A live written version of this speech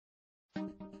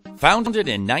Founded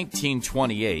in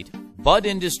 1928, Bud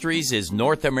Industries is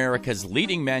North America's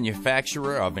leading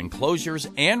manufacturer of enclosures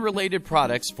and related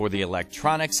products for the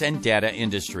electronics and data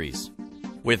industries.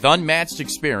 With unmatched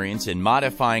experience in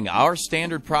modifying our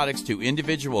standard products to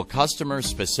individual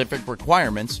customer-specific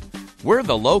requirements, we're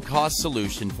the low-cost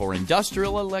solution for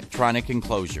industrial electronic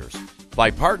enclosures.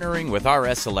 By partnering with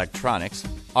RS Electronics,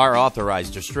 our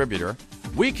authorized distributor,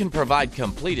 we can provide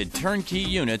completed turnkey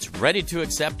units ready to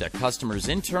accept a customer's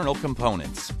internal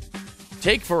components.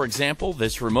 Take, for example,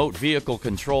 this remote vehicle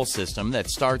control system that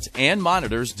starts and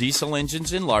monitors diesel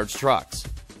engines in large trucks.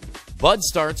 Bud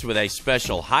starts with a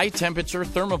special high-temperature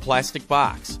thermoplastic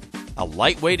box, a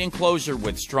lightweight enclosure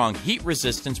with strong heat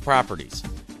resistance properties,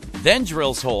 then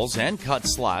drills holes and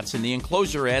cuts slots in the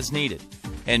enclosure as needed,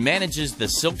 and manages the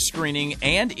silk screening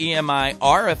and EMI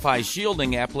RFI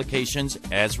shielding applications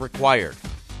as required.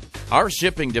 Our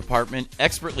shipping department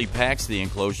expertly packs the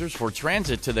enclosures for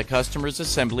transit to the customer's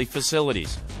assembly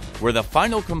facilities, where the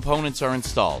final components are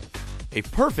installed. A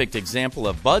perfect example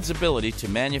of Bud's ability to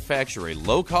manufacture a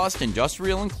low-cost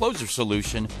industrial enclosure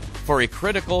solution for a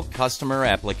critical customer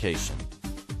application.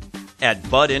 At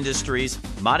Bud Industries,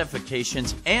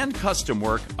 modifications and custom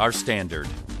work are standard.